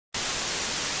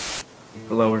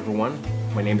Hello everyone,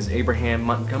 my name is Abraham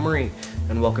Montgomery,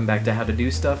 and welcome back to How to Do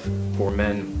Stuff for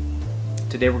Men.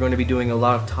 Today we're going to be doing a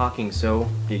lot of talking, so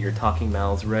get your talking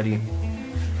mouths ready.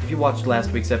 If you watched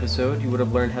last week's episode, you would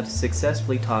have learned how to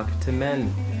successfully talk to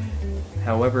men.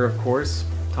 However, of course,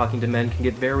 talking to men can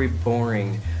get very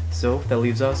boring, so that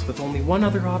leaves us with only one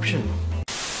other option.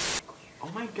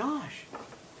 Oh my gosh,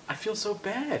 I feel so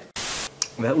bad.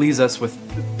 That leaves us with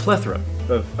a plethora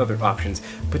of other options,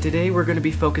 but today we're going to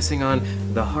be focusing on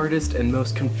the hardest and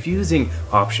most confusing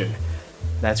option.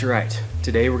 That's right,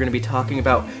 today we're going to be talking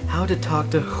about how to talk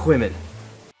to women.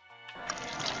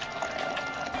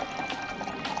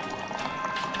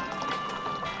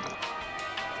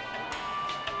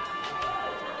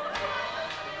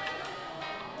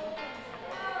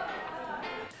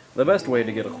 The best way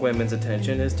to get a woman's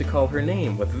attention is to call her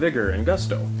name with vigor and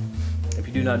gusto. If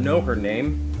you do not know her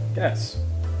name, guess.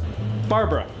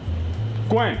 Barbara,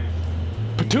 Gwen,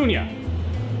 Petunia.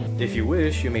 If you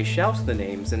wish, you may shout the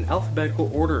names in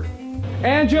alphabetical order.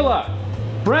 Angela,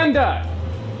 Brenda,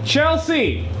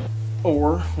 Chelsea.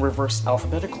 Or reverse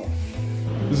alphabetical.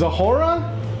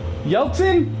 Zahora,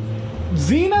 Yeltsin,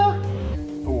 Zena.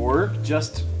 Or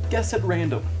just guess at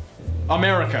random.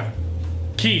 America,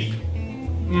 Keith.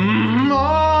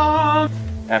 Mom.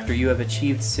 After you have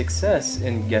achieved success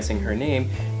in guessing her name,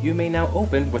 you may now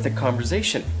open with a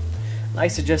conversation. I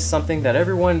suggest something that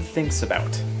everyone thinks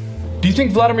about. Do you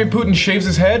think Vladimir Putin shaves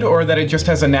his head, or that it just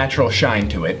has a natural shine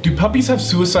to it? Do puppies have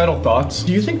suicidal thoughts?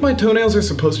 Do you think my toenails are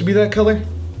supposed to be that color?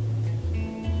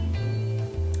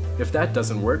 If that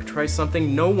doesn't work, try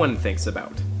something no one thinks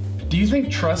about. Do you think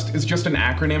trust is just an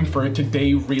acronym for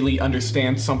today really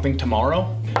understand something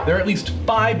tomorrow? There are at least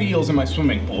 5 eels in my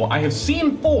swimming pool. I have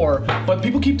seen 4, but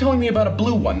people keep telling me about a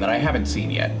blue one that I haven't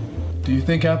seen yet. Do you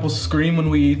think apples scream when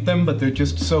we eat them, but they're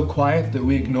just so quiet that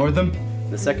we ignore them?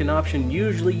 The second option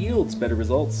usually yields better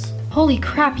results. Holy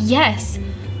crap, yes!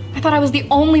 I thought I was the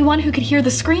only one who could hear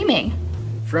the screaming.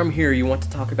 From here, you want to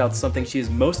talk about something she is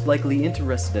most likely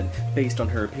interested in based on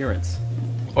her appearance.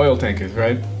 Oil tankers,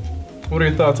 right? What are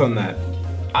your thoughts on that?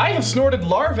 I have snorted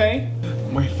larvae!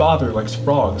 My father likes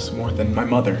frogs more than my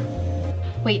mother.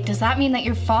 Wait, does that mean that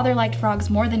your father liked frogs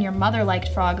more than your mother liked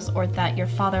frogs, or that your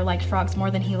father liked frogs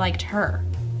more than he liked her?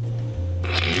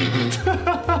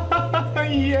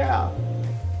 Yeah!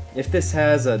 If this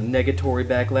has a negatory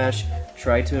backlash,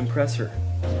 try to impress her.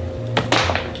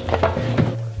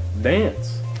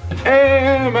 Dance.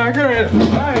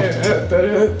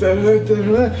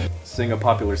 Sing a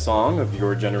popular song of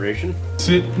your generation.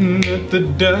 Sitting at the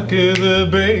dock of the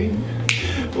bay,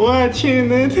 watching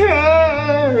the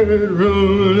tide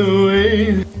roll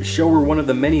away. Show her one of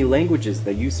the many languages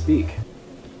that you speak.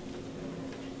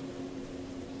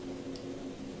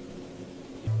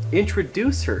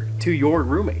 Introduce her to your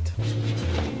roommate.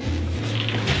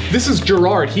 This is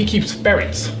Gerard, he keeps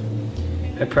ferrets.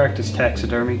 I practice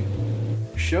taxidermy.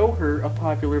 Show her a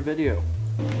popular video.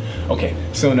 Okay,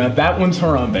 so now that one's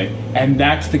Harambe, and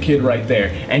that's the kid right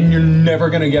there, and you're never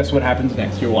gonna guess what happens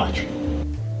next. You watch.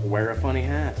 Wear a funny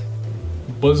hat.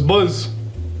 Buzz buzz.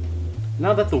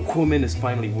 Now that the woman is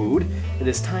finally wooed, it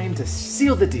is time to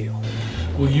seal the deal.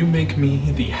 Will you make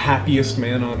me the happiest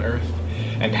man on earth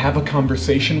and have a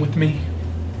conversation with me?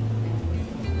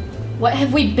 What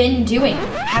have we been doing?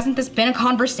 Hasn't this been a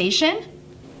conversation?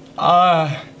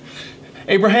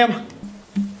 Abraham?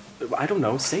 I don't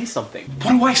know, say something.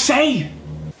 What do I say?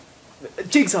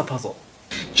 Jigsaw puzzle.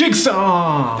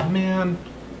 Jigsaw, man.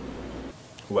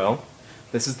 Well,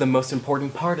 this is the most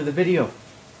important part of the video.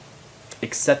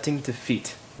 Accepting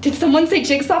defeat. Did someone say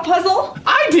jigsaw puzzle?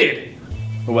 I did!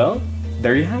 Well,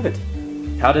 there you have it.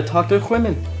 How to talk to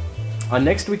women. On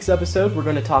next week's episode, we're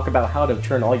going to talk about how to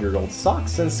turn all your old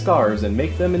socks and scarves and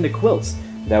make them into quilts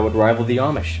that would rival the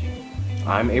Amish.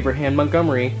 I'm Abraham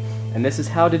Montgomery, and this is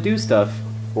How to Do Stuff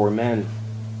for Men.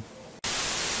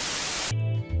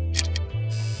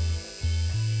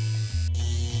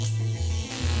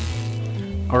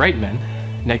 Alright men,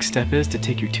 next step is to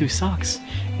take your 2 socks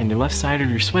and the left side of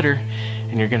your sweater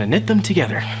and you're gonna knit them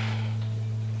together.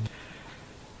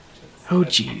 Oh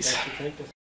geez.